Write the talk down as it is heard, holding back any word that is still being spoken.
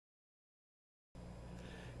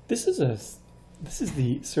serves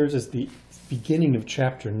as the beginning of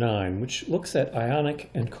Chapter 9, which looks at ionic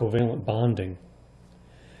and covalent bonding.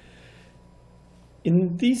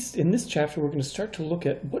 In this chapter, we're going to start to look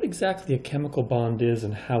at what exactly a chemical bond is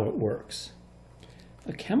and how it works.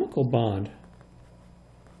 A chemical bond,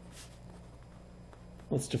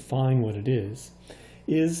 let's define what it is.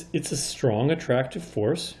 It's a strong attractive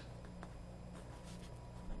force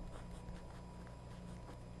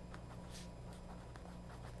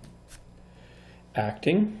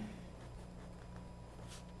acting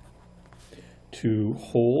to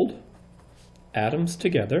hold atoms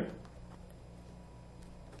together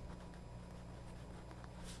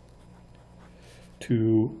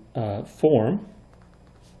to form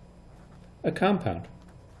a compound.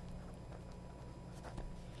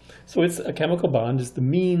 So a chemical bond is the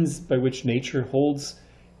means by which nature holds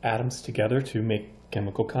atoms together to make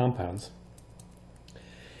chemical compounds.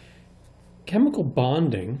 Chemical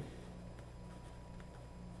bonding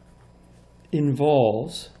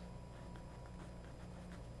involves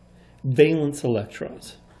valence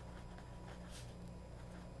electrons.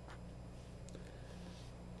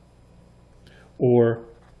 Or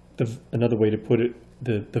another way to put it,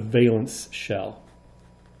 the valence shell.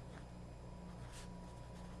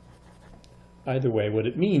 Either way, what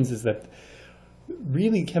it means is that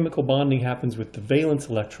really chemical bonding happens with the valence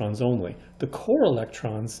electrons only. The core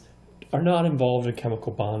electrons are not involved in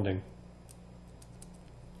chemical bonding.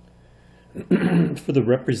 For the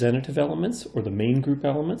representative elements or the main group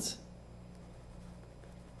elements,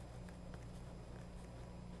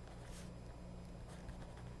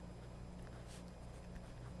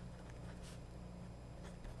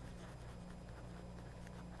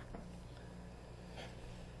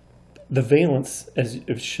 the valence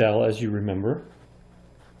shell, as you remember,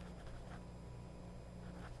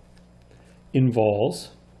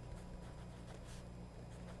 involves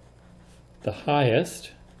the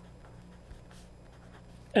highest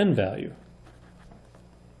N value.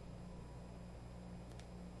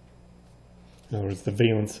 In other words, the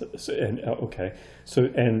valence. Okay. So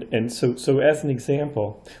as an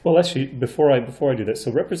example, well, actually, before I do that,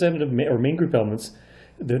 so representative or main group elements,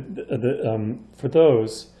 for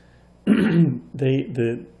those.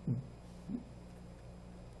 The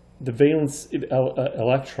valence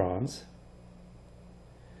electrons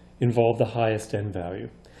involve the highest N value.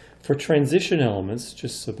 For transition elements,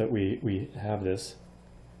 just so that we have this,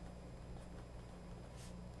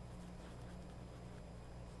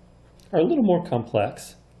 are a little more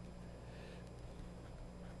complex.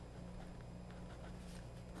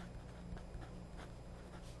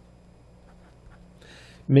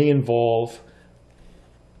 May involve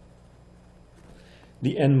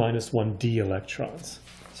the N-1d electrons.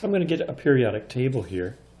 So I'm going to get a periodic table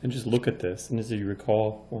here and just look at this. And as you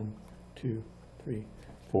recall, 1, 2, 3,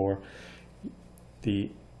 4, the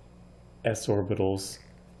s orbitals,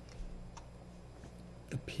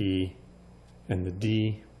 the p, and the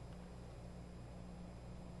d.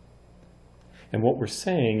 And what we're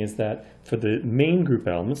saying is that for the main group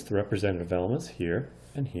elements, the representative elements here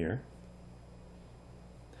and here,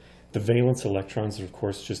 the valence electrons are, of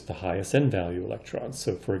course, just the highest N value electrons.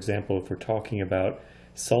 So, for example, if we're talking about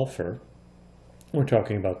sulfur, we're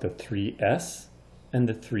talking about the 3s and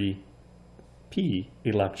the 3p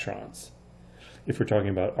electrons. If we're talking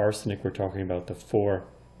about arsenic, we're talking about the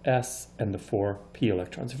 4s and the 4p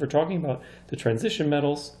electrons. If we're talking about the transition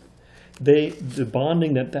metals, the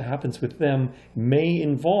bonding that happens with them may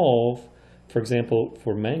involve, for example,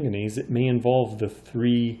 for manganese, it may involve the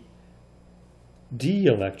 3d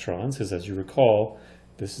electrons, because as you recall,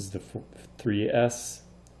 this is the 3s,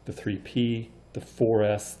 the 3p, the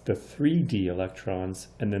 4s, the 3d electrons,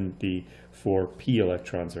 and then the 4p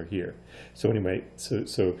electrons are here. So anyway, so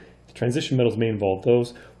the transition metals may involve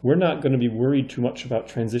those. We're not going to be worried too much about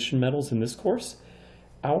transition metals in this course.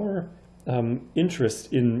 Our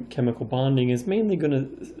interest in chemical bonding is mainly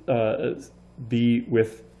going to be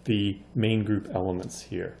with the main group elements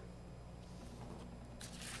here.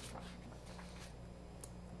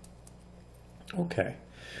 Okay,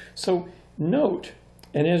 so note,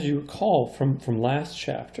 and as you recall from last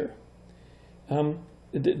chapter,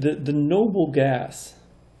 the noble gas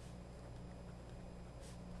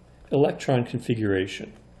electron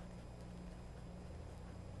configuration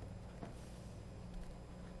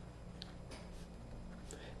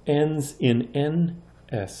ends in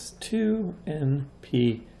NS2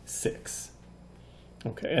 NP6.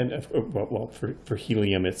 Okay, and well for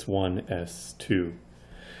helium it's 1s2,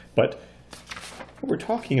 but what we're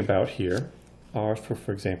talking about here are,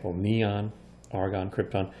 for example, neon, argon,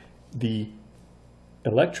 krypton, the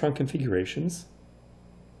electron configurations,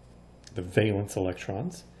 the valence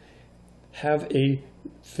electrons, have a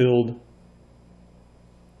filled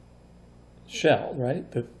shell,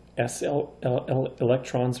 right? The S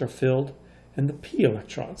electrons are filled and the P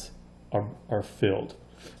electrons are filled.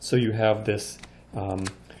 So you have this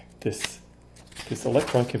this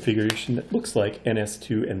electron configuration that looks like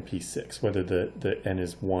NS2 and P6, whether the N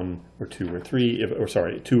is 1 or 2 or 3, or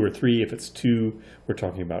sorry, 2 or 3. If it's 2, we're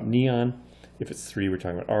talking about neon. If it's 3, we're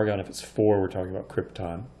talking about argon. If it's 4, we're talking about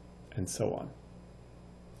krypton, and so on.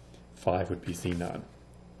 5 would be xenon.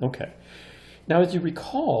 Okay. Now, as you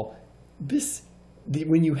recall,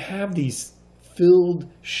 when you have these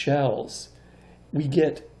filled shells, we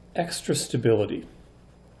get extra stability.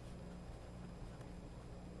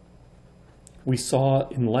 We saw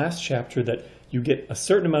in the last chapter that you get a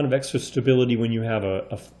certain amount of extra stability when you have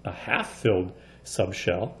a half-filled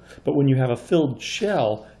subshell, but when you have a filled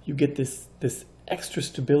shell, you get this extra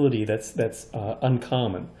stability that's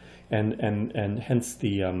uncommon, and hence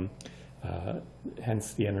the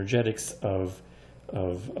energetics of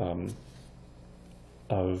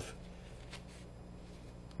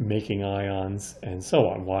making ions and so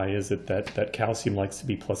on. Why is it that calcium likes to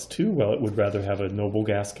be +2? Well, it would rather have a noble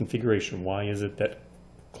gas configuration. Why is it that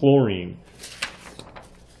chlorine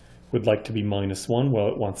would like to be -1? Well,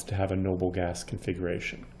 it wants to have a noble gas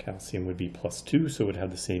configuration. Calcium would be +2, so it would have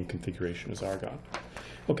the same configuration as argon.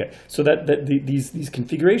 Okay, so these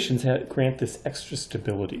configurations grant this extra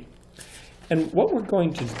stability. And what we're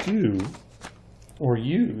going to do or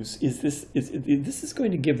use is this is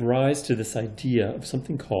going to give rise to this idea of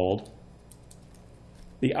something called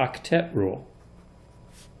the Octet Rule.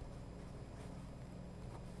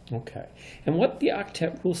 Okay, and what the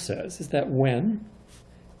Octet Rule says is that when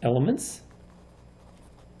elements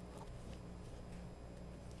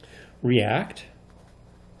react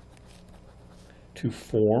to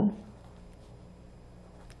form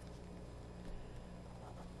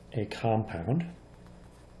a compound,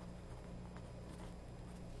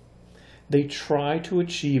 they try to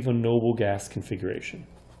achieve a noble gas configuration.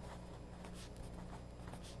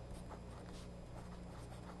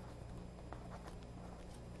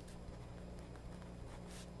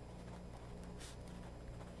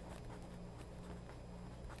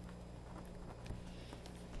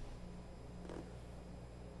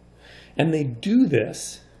 And they do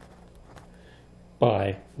this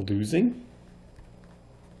by losing,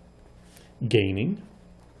 gaining,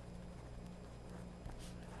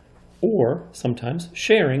 or sometimes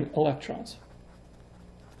sharing electrons.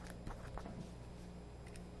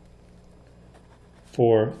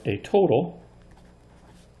 For a total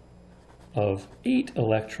of 8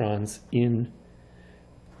 electrons in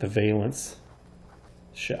the valence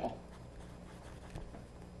shell.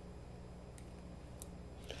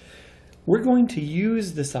 We're going to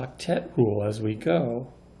use this octet rule as we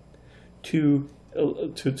go to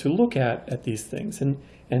look at these things,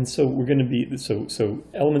 and so we're going to be so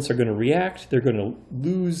elements are going to react. They're going to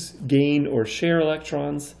lose, gain, or share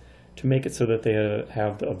electrons to make it so that they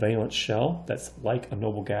have a valence shell that's like a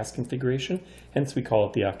noble gas configuration. Hence, we call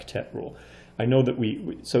it the octet rule. I know that we're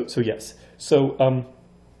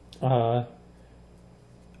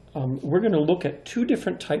going to look at 2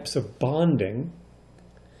 different types of bonding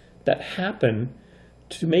that happen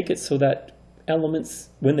to make it so that elements,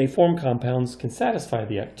 when they form compounds, can satisfy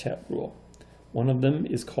the octet rule. One of them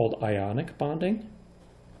is called ionic bonding.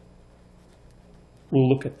 We'll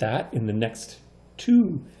look at that in the next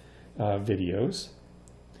 2 videos.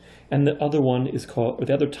 And the other one is called, or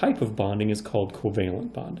the other type of bonding is called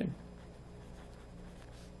covalent bonding.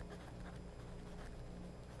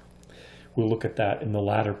 We'll look at that in the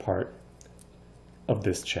latter part of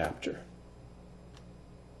this chapter.